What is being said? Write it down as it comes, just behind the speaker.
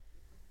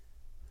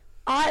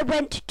I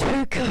went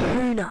to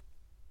Kahuna.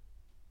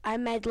 I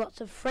made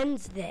lots of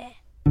friends there.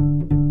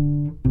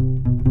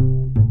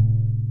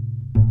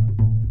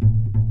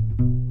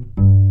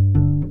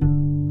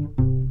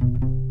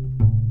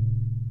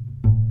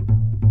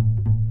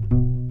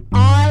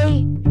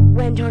 I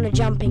went on a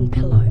jumping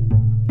pillow.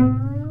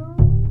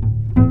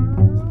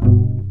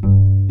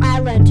 I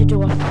learned to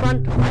do a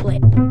front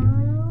flip.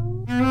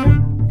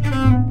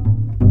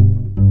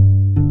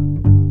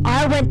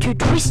 I went to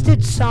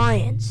Twisted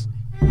Science.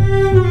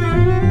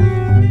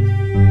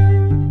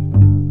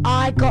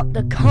 I got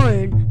the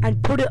cone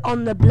and put it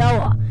on the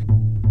blower.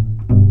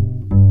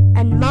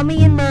 And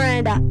Mummy and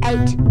Miranda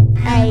ate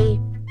a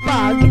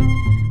bug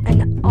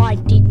and I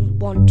didn't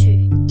want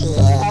to.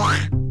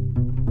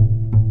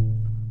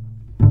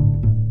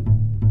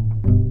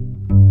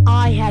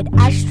 I had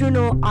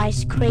astronaut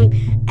ice cream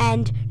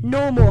and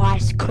normal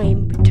ice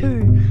cream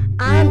too.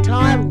 Aren't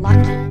I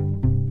lucky?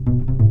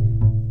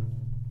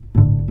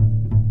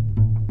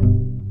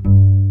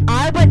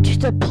 I went to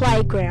the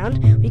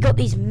playground. We got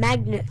these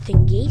magnet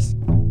thingies.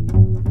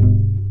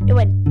 It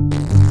went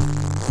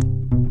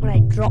when I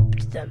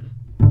dropped them.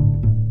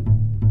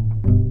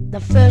 The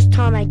first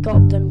time I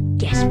got them,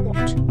 guess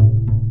what?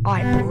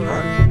 I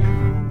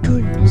broke.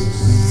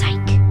 Goodness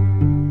sake.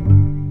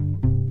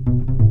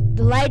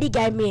 The lady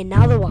gave me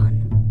another one.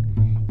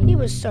 He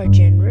was so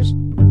generous.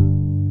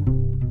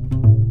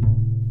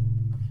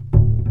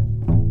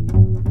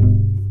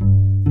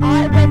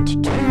 I went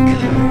to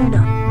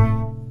Kahuna.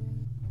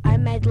 I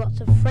made lots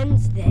of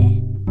friends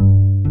there.